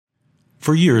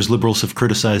For years, liberals have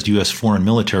criticized U.S. foreign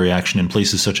military action in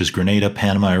places such as Grenada,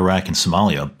 Panama, Iraq, and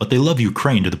Somalia, but they love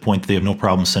Ukraine to the point that they have no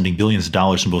problem sending billions of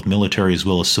dollars in both military as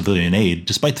well as civilian aid,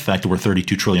 despite the fact that we're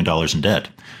 $32 trillion in debt.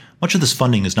 Much of this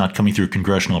funding is not coming through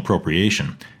congressional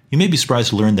appropriation. You may be surprised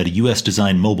to learn that a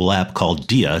U.S.-designed mobile app called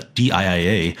DIA,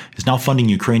 D-I-I-A, is now funding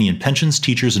Ukrainian pensions,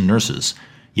 teachers, and nurses.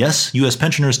 Yes, U.S.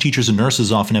 pensioners, teachers, and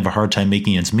nurses often have a hard time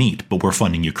making ends meet, but we're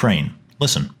funding Ukraine.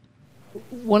 Listen.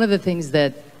 One of the things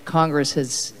that Congress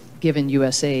has given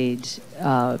U.S. aid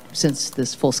since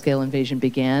this full-scale invasion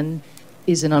began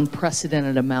is an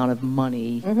unprecedented amount of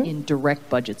money in direct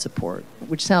budget support,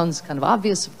 which sounds kind of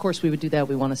obvious. Of course, we would do that.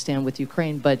 We want to stand with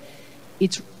Ukraine, but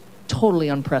it's totally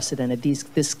unprecedented,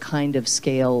 this kind of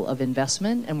scale of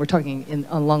investment. And we're talking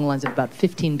along the lines of about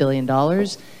 $15 billion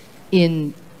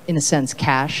in a sense,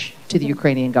 cash to the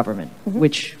Ukrainian government,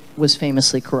 which was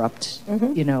famously corrupt,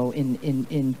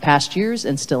 in past years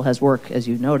and still has work, as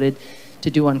you noted,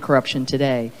 to do on corruption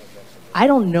today. I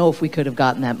don't know if we could have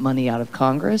gotten that money out of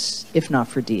Congress if not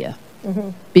for DIA.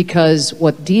 Because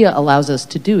what DIA allows us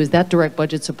to do is that direct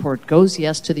budget support goes,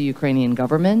 yes, to the Ukrainian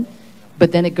government,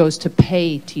 but then it goes to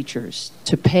pay teachers,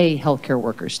 to pay healthcare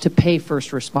workers, to pay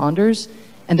first responders.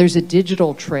 And there's a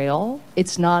digital trail.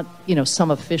 It's not,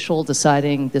 some official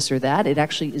deciding this or that. It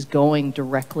actually is going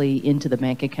directly into the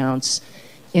bank accounts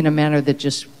in a manner that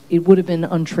it would have been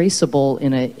untraceable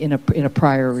in a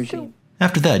prior regime.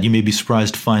 After that, you may be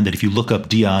surprised to find that if you look up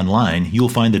DIA online, you'll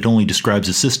find that it only describes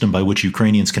a system by which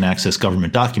Ukrainians can access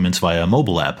government documents via a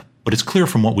mobile app. But it's clear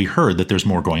from what we heard that there's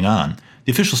more going on.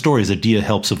 The official story is that DIA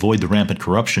helps avoid the rampant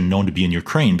corruption known to be in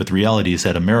Ukraine, but the reality is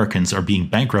that Americans are being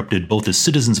bankrupted both as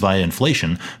citizens via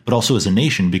inflation, but also as a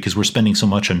nation because we're spending so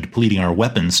much on depleting our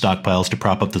weapons stockpiles to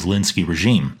prop up the Zelensky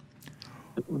regime.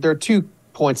 There are 2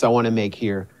 points I want to make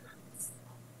here.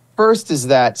 First is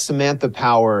that Samantha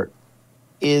Power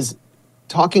is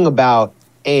talking about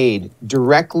aid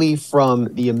directly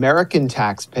from the American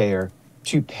taxpayer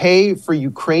to pay for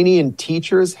Ukrainian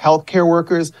teachers, healthcare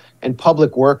workers, and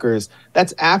public workers.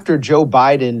 That's after Joe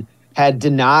Biden had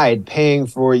denied paying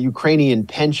for Ukrainian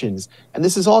pensions. And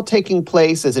this is all taking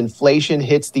place as inflation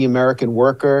hits the American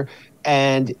worker.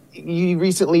 And you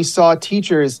recently saw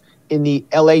teachers in the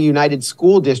LA United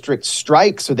School District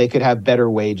strike so they could have better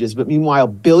wages. But meanwhile,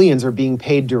 billions are being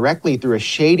paid directly through a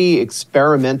shady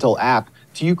experimental app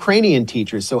to Ukrainian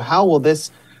teachers. So how will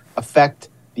this affect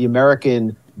the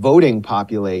American voting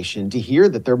population to hear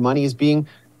that their money is being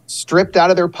stripped out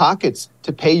of their pockets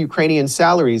to pay Ukrainian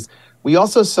salaries? We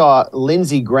also saw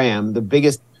Lindsey Graham, the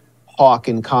biggest hawk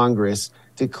in Congress,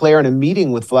 declare in a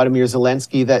meeting with Vladimir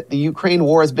Zelensky that the Ukraine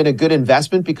war has been a good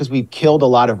investment because we've killed a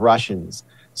lot of Russians.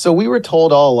 So we were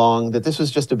told all along that this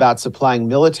was just about supplying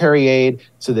military aid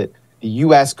so that the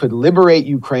U.S. could liberate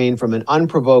Ukraine from an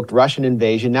unprovoked Russian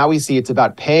invasion. Now we see it's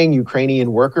about paying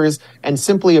Ukrainian workers and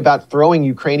simply about throwing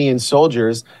Ukrainian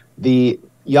soldiers, the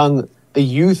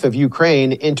youth of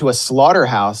Ukraine, into a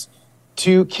slaughterhouse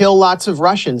to kill lots of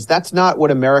Russians. That's not what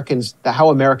how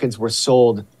Americans were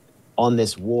sold on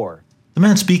this war. The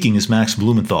man speaking is Max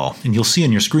Blumenthal, and you'll see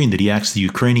on your screen that he asked the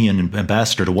Ukrainian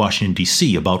ambassador to Washington,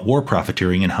 D.C. about war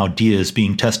profiteering and how DIA is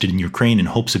being tested in Ukraine in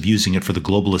hopes of using it for the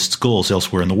globalists' goals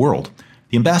elsewhere in the world.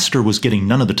 The ambassador was getting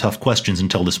none of the tough questions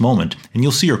until this moment, and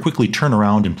you'll see her quickly turn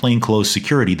around in plainclothes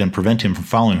security then prevent him from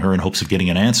following her in hopes of getting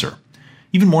an answer.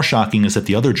 Even more shocking is that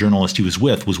the other journalist he was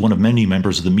with was one of many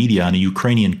members of the media on a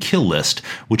Ukrainian kill list,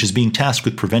 which is being tasked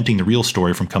with preventing the real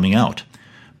story from coming out.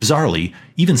 Bizarrely,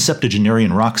 even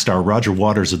septuagenarian rock star Roger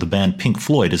Waters of the band Pink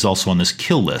Floyd is also on this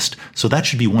kill list, so that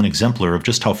should be one exemplar of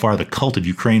just how far the cult of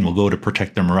Ukraine will go to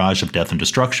protect their mirage of death and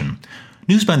destruction.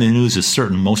 News by the News is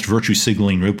certain most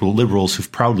virtue-signaling liberals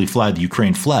who've proudly flied the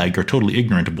Ukraine flag are totally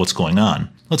ignorant of what's going on.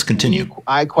 Let's continue.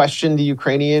 I questioned the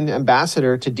Ukrainian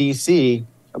ambassador to D.C.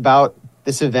 about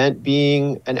this event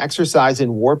being an exercise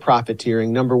in war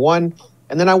profiteering, number one.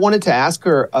 And then I wanted to ask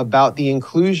her about the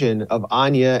inclusion of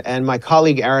Anya and my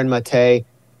colleague Aaron Mate,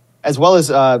 as well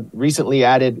as recently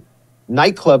added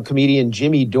nightclub comedian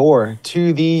Jimmy Dore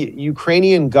to the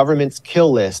Ukrainian government's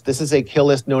kill list. This is a kill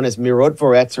list known as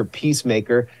Mirotvorets, or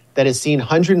Peacemaker, that has seen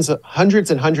hundreds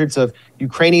and hundreds of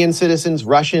Ukrainian citizens,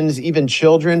 Russians, even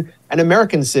children, and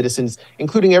American citizens,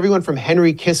 including everyone from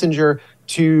Henry Kissinger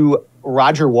to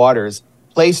Roger Waters,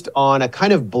 placed on a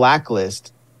kind of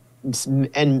blacklist.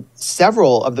 And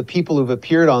several of the people who've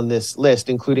appeared on this list,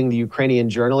 including the Ukrainian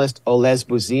journalist Oles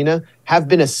Buzina, have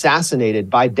been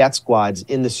assassinated by death squads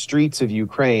in the streets of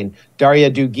Ukraine. Daria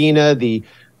Dugina, the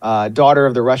daughter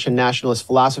of the Russian nationalist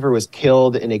philosopher, was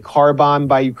killed in a car bomb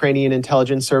by Ukrainian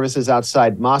intelligence services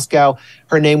outside Moscow.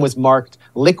 Her name was marked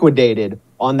liquidated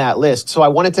on that list. So I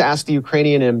wanted to ask the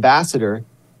Ukrainian ambassador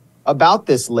about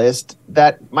this list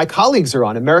that my colleagues are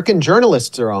on, American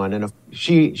journalists are on. And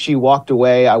she walked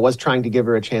away. I was trying to give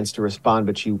her a chance to respond,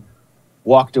 but she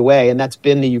walked away. And that's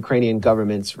been the Ukrainian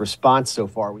government's response so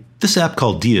far. This app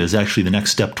called Dia is actually the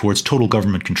next step towards total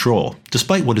government control.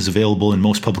 Despite what is available in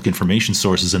most public information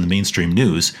sources and the mainstream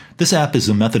news, this app is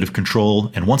a method of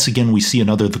control, and once again we see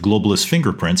another of the globalist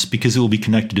fingerprints because it will be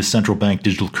connected to central bank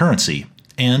digital currency.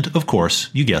 And, of course,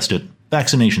 you guessed it,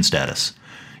 vaccination status.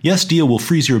 Yes, Dia will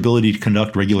freeze your ability to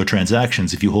conduct regular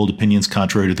transactions if you hold opinions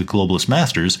contrary to the globalist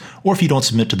masters, or if you don't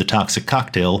submit to the toxic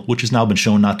cocktail, which has now been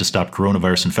shown not to stop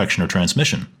coronavirus infection or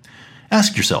transmission.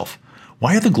 Ask yourself,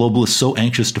 why are the globalists so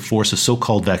anxious to force a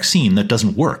so-called vaccine that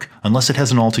doesn't work, unless it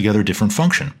has an altogether different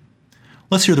function?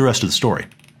 Let's hear the rest of the story.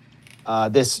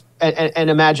 And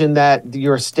imagine that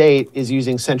your state is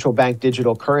using central bank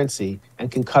digital currency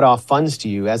and can cut off funds to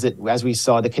you, as we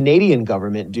saw the Canadian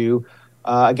government do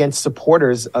against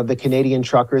supporters of the Canadian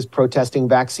truckers protesting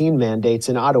vaccine mandates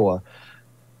in Ottawa.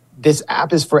 This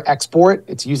app is for export.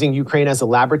 It's using Ukraine as a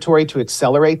laboratory to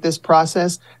accelerate this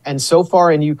process. And so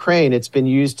far in Ukraine, it's been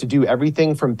used to do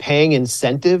everything from paying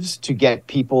incentives to get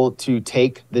people to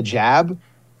take the jab,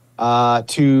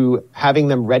 to having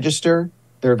them register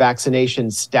their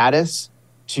vaccination status,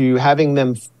 to having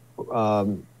them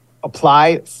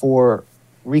apply for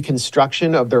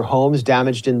reconstruction of their homes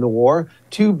damaged in the war,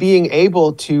 to being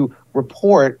able to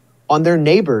report on their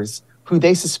neighbors who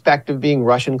they suspect of being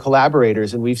Russian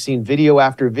collaborators. And we've seen video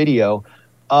after video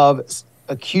of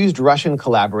accused Russian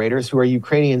collaborators who are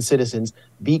Ukrainian citizens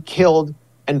be killed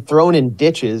and thrown in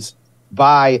ditches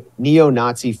by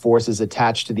neo-Nazi forces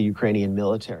attached to the Ukrainian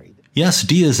military. Yes,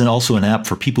 Dia is also an app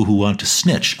for people who want to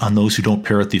snitch on those who don't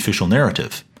parrot the official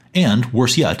narrative. And,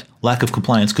 worse yet, lack of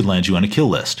compliance could land you on a kill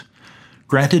list.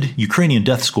 Granted, Ukrainian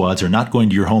death squads are not going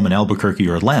to your home in Albuquerque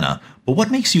or Atlanta, but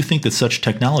what makes you think that such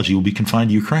technology will be confined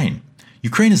to Ukraine?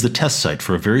 Ukraine is the test site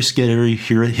for a very scary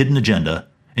hidden agenda,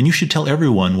 and you should tell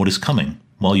everyone what is coming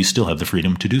while you still have the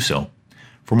freedom to do so.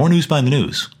 For more news behind the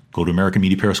news, go to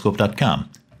AmericanMediaPeriscope.com.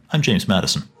 I'm James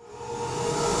Madison.